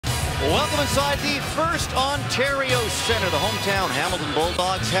Welcome inside the First Ontario Centre. The hometown Hamilton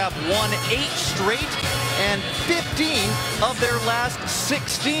Bulldogs have won 8 straight and 15 of their last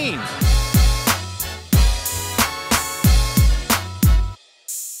 16.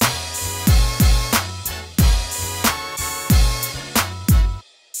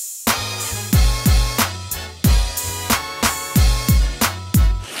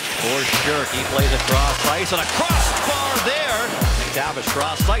 For Shirk, he plays it cross ice and a crossbar there. McTavish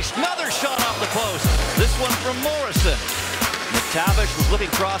cross ice, another shot off the post. This one from Morrison. McTavish was looking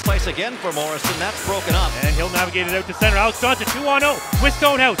cross ice again for Morrison. That's broken up. And he'll navigate it out to center. Alex Johnson 2-on-0 with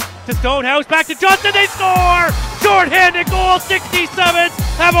Stonehouse. To Stonehouse, back to Johnson. They score! Short-handed goal, 67th.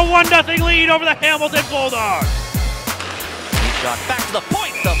 Have a 1-0 lead over the Hamilton Bulldogs. He shot back to the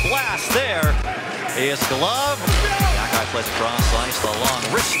point. The blast there is glove. Xhekaj plays across ice. The long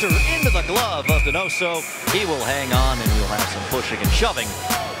wrister into the glove of Donoso. He will hang on, and we'll have some pushing and shoving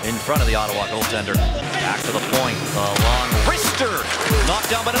in front of the Ottawa goaltender. Back to the point. The long wrister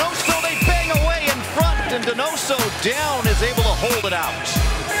knocked down by Donoso. They bang away in front, and Donoso down is able to hold it out.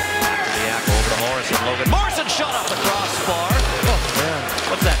 Back over to Morrison. Logan Morrison shot off the crossbar. Oh, man.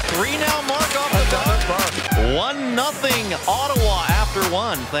 What's that? 3 now, Mark, off the bar? 1-0 Ottawa after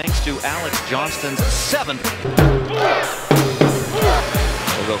 1, thanks to Alex Johnston's 7th.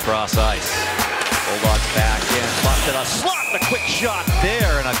 We'll go cross ice. Bulldogs back in. Busted a slot. A quick shot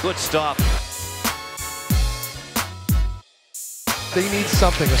there and a good stop. They need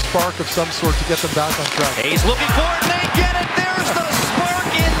something, a spark of some sort to get them back on track. He's looking for it and they get it. There's the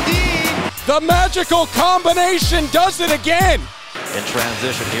spark indeed. The magical combination does it again. In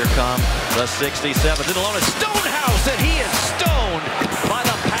transition, here come the 67th. In alone is Stonehouse, and he is stoned by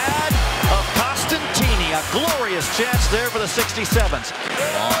the pad of Costantini. A glorious chance there for the 67th.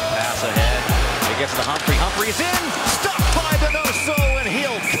 Long pass ahead. He gets to Humphrey. Humphrey's in. Stopped by Donoso, and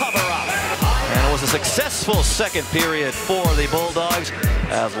he'll cover up. And it was a successful second period for the Bulldogs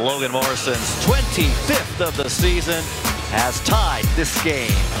as Logan Morrison's 25th of the season has tied this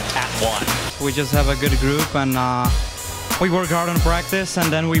game at 1. We just have a good group, and we work hard on practice, and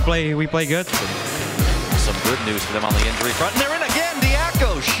then we play good. Some good news for them on the injury front. And they're in again.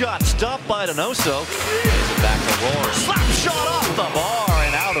 Diaco shot stopped by Donoso. Plays it back to Roar. Slap shot off the bar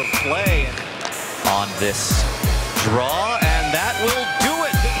and out of play on this draw, and that will do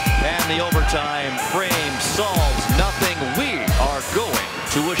it. And the overtime frame solves nothing. We are going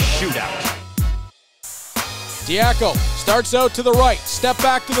to a shootout. Diaco starts out to the right, step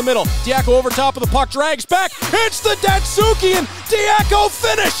back to the middle. Diaco over top of the puck, drags back, hits the Datsuki, and Diaco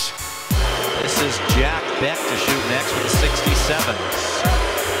finish! This is Jack Beck to shoot next for the 67s.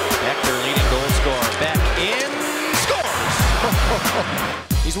 Hector leading goal scorer. Beck in, scores!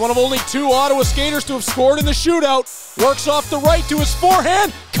 He's one of only 2 Ottawa skaters to have scored in the shootout. Works off the right to his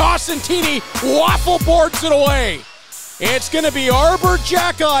forehand. Costantini waffle boards it away. It's going to be Arber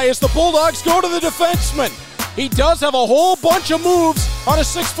Xhekaj as the Bulldogs go to the defenseman. He does have a whole bunch of moves on a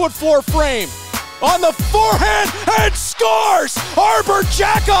 6'4" frame. On the forehand and scores! Arber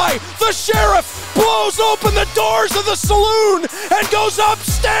Xhekaj, the sheriff, blows open the doors of the saloon and goes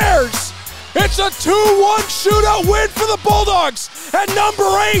upstairs. It's a 2-1 shootout win for the Bulldogs, and number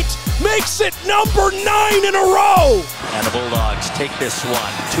 8 makes it number 9 in a row. And the Bulldogs take this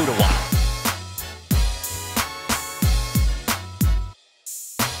one 2-1.